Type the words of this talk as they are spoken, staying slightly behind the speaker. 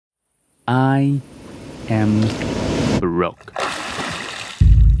I am broke.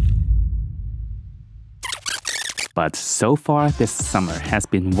 But so far, this summer has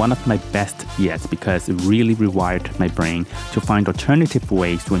been one of my best yet because it really rewired my brain to find alternative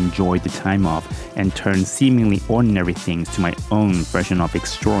ways to enjoy the time off and turn seemingly ordinary things to my own version of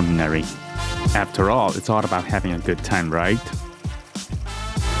extraordinary. After all, it's all about having a good time, right?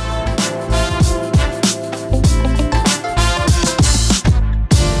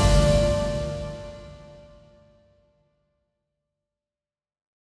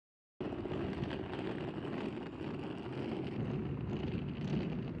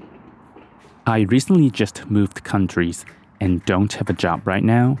 I recently just moved countries and don't have a job right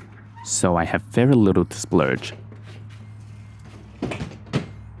now, so I have very little to splurge.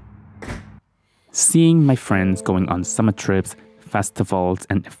 Seeing my friends going on summer trips, festivals,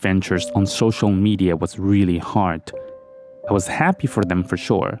 and adventures on social media was really hard. I was happy for them for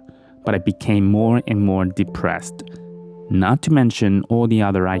sure, but I became more and more depressed. Not to mention all the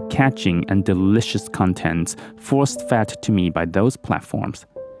other eye-catching and delicious contents force-fed to me by those platforms.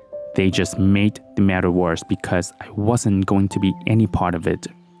 They just made the matter worse because I wasn't going to be any part of it.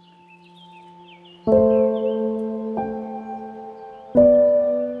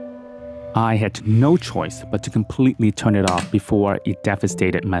 I had no choice but to completely turn it off before it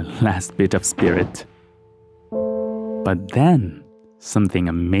devastated my last bit of spirit. But then, something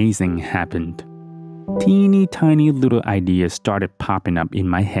amazing happened. Teeny tiny little ideas started popping up in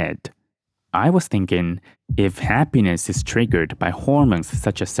my head. I was thinking, if happiness is triggered by hormones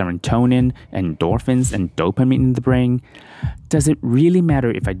such as serotonin, endorphins, and dopamine in the brain, does it really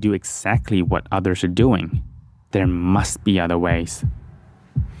matter if I do exactly what others are doing? There must be other ways.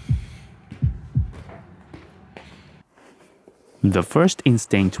 The first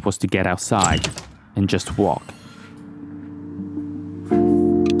instinct was to get outside and just walk.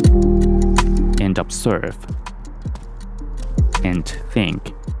 And observe. And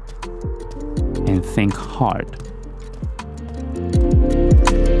think. And think hard.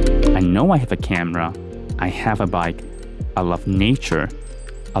 I know I have a camera, I have a bike, I love nature,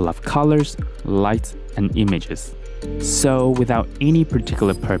 I love colors, lights, and images. So without any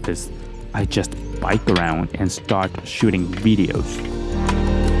particular purpose, I just bike around and start shooting videos.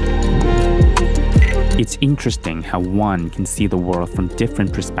 It's interesting how one can see the world from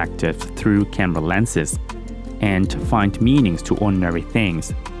different perspectives through camera lenses and find meanings to ordinary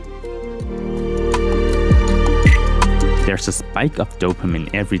things. There's a spike of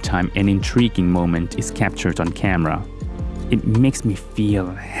dopamine every time an intriguing moment is captured on camera. It makes me feel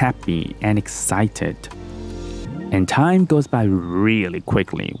happy and excited. And time goes by really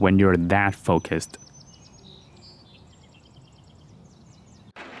quickly when you're that focused.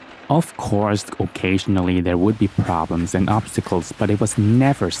 Of course, occasionally there would be problems and obstacles, but it was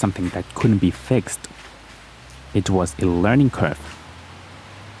never something that couldn't be fixed. It was a learning curve.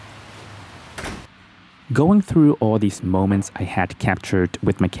 Going through all these moments I had captured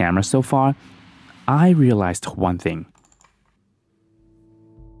with my camera so far, I realized one thing.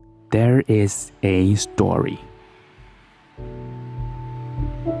 There is a story.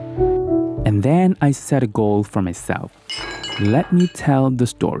 And then I set a goal for myself. Let me tell the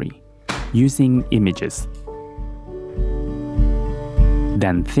story using images.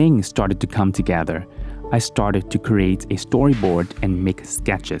 Then things started to come together. I started to create a storyboard and make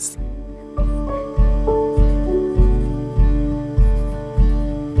sketches.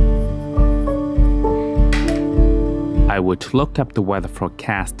 I would look up the weather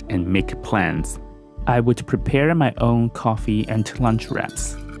forecast and make plans. I would prepare my own coffee and lunch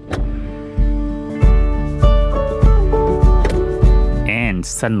wraps. And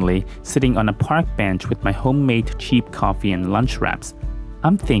suddenly, sitting on a park bench with my homemade cheap coffee and lunch wraps,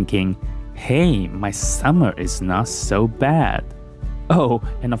 I'm thinking, hey, my summer is not so bad. Oh,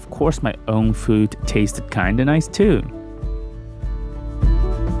 and of course my own food tasted kinda nice too.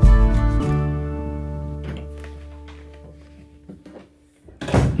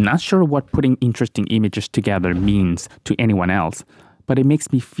 Not sure what putting interesting images together means to anyone else, but it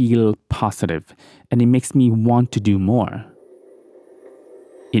makes me feel positive and it makes me want to do more.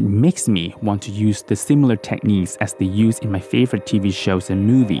 It makes me want to use the similar techniques as they use in my favorite TV shows and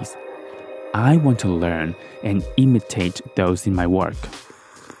movies. I want to learn and imitate those in my work.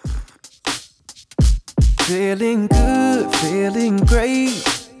 Feeling good, feeling great,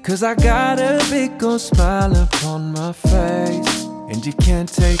 'cause I got a big old smile upon my face, and you can't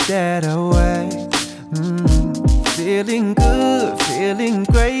take that away. Feeling good, feeling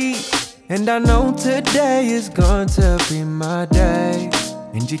great, and I know today is going to be my day,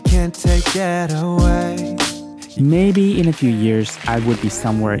 and you can't take that away. Maybe in a few years I would be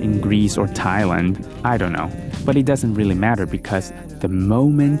somewhere in Greece or Thailand, I don't know. But it doesn't really matter because the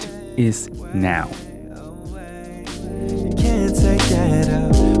moment is now.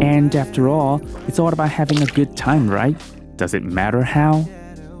 And after all, it's all about having a good time, right? Does it matter how?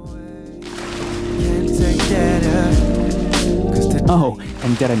 Oh,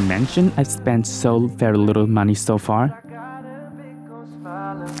 and did I mention I've spent so very little money so far?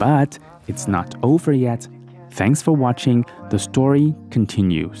 But it's not over yet. Thanks for watching. The story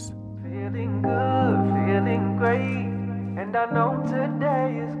continues. Feeling good, feeling great, and I know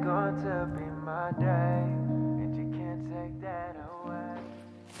today is going to be my day.